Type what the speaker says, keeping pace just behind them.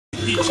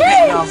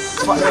Now,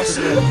 fuck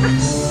wrestling.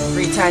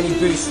 Free tiny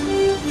booth.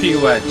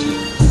 P.Y.G.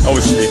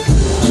 Obviously.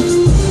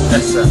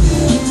 Yes, sir.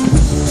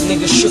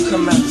 Niggas shook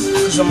 'em, man,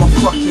 cause of my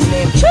fucking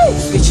name.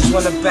 Bitches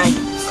wanna bang,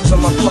 cause of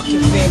my fucking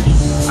fame.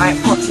 I ain't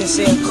fucking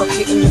saying cock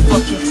it in your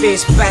fucking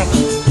face, bang.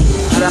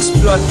 And that's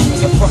blood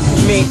in your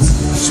fucking mates.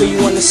 So you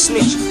wanna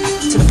snitch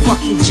to the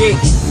fucking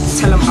jakes.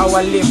 Tell them how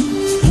I live,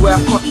 where I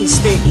fucking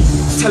stay.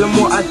 Tell them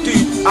what I do,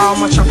 how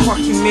much I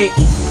fucking make.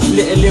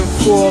 Little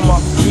informer,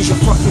 use your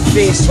fucking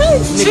face.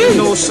 Nigga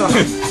know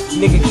something,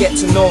 nigga get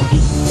to know.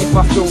 If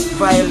I feel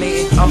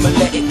violated, I'ma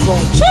let it go.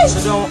 So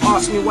don't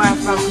ask me why,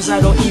 fam, cause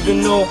I don't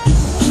even know.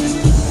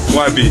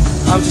 Y.B.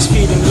 I'm just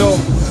feeling low.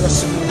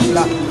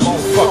 Like, oh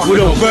fuck,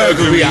 with a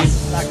burglary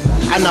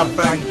and I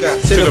bang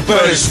that to the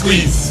burner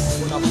squeeze.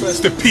 It's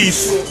the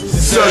piece, the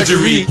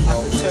surgery.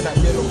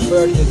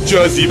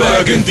 Jersey,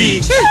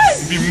 Burgundy.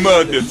 Be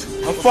murdered.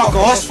 And fuck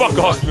a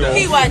hospital.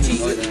 P.Y.G.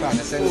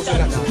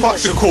 Fuck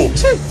the call.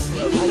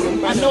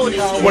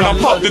 When I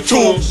pop the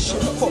tool,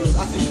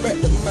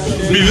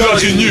 me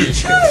lodging you.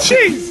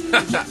 Jeez.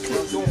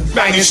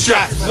 Banging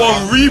straps,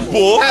 one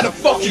reball. How the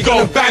fuck you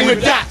gonna bang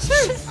with that?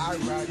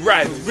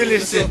 Right,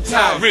 realist in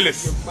town.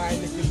 Realist.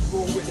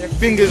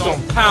 Fingers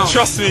on pounds.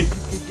 Trust me.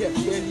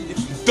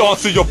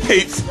 Dance to your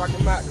pates.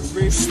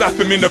 Slap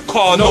him in the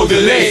car, no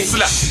delay.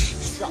 Slap.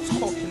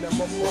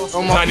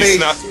 On my Tiny face.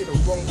 snap.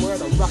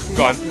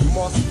 Gone.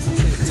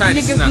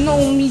 Niggas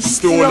know me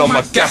still on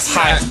my gas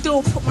high.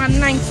 Still put my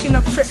ninth in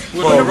a prep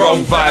With the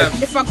wrong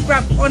vibe. If I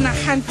grab on a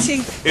hand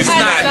ting, It's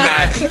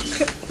night.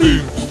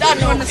 Boom.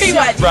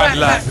 P.Y.G. Right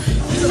light.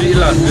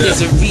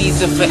 There's a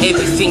reason for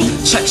everything.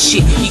 Chat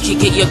shit, you can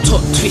get your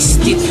top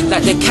twisted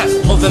like the cap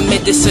of a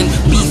medicine.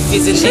 Beef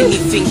isn't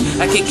anything.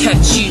 I can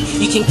catch you,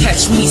 you can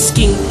catch me.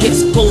 Skin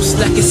gets ghost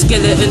like a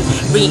skeleton.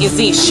 Ratings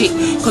ain't shit,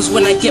 cause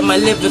when I get my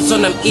levers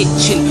on I'm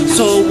itching.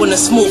 So when I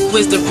smoke,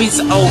 where's the riz?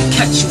 I'll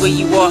catch you where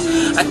you are.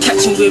 I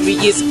catch him where he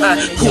is. I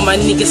call my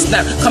nigga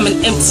Snap, come and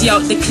empty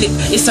out the clip.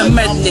 It's a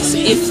madness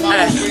if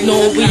I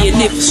know where you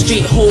live.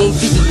 Straight home,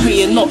 visit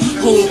pray you're not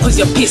home cause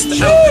you're pissed.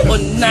 I'm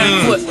on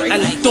 9 foot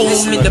and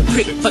dome in the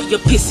prick, but your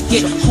piss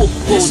get hooked,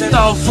 go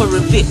down for a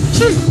bit.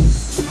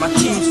 My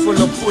team's full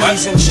of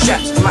bullies and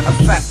straps. Matter of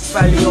fact,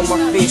 valley on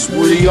my face,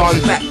 woolly on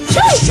back.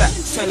 Strap,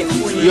 turn it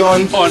fully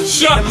on.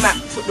 Shut the map,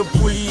 put the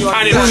bully on.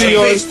 Bully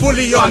on.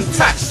 Fully on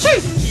tax.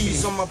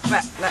 Keys on my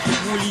back like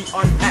the woolly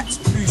on hats.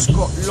 Boots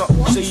got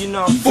locked, so you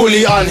know I'm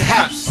Fully on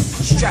haps.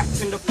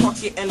 strapped in the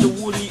pocket and the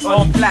woolly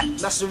on black.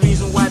 That's the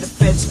reason why the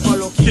feds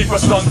follow. Keep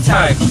us on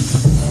time.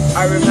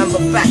 I remember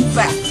back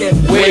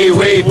then.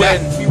 Way back.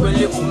 We were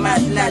little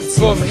mad lads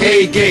From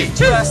Haygate.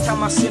 First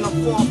time I seen a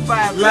 4 or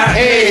 5 Like,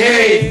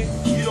 Hey.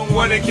 you don't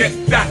wanna get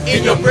that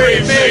in your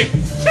brain, mate.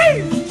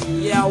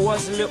 Yeah, I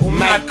was a little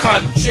Mad mad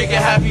cunt. Trigger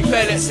happy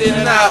pellets in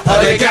and out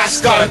of the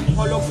gas gun.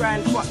 Hollow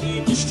grind, fuck the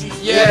industry.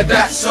 Yeah,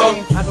 that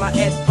song. Had my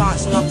head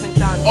bouncing up and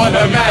down On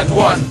a mad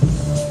one.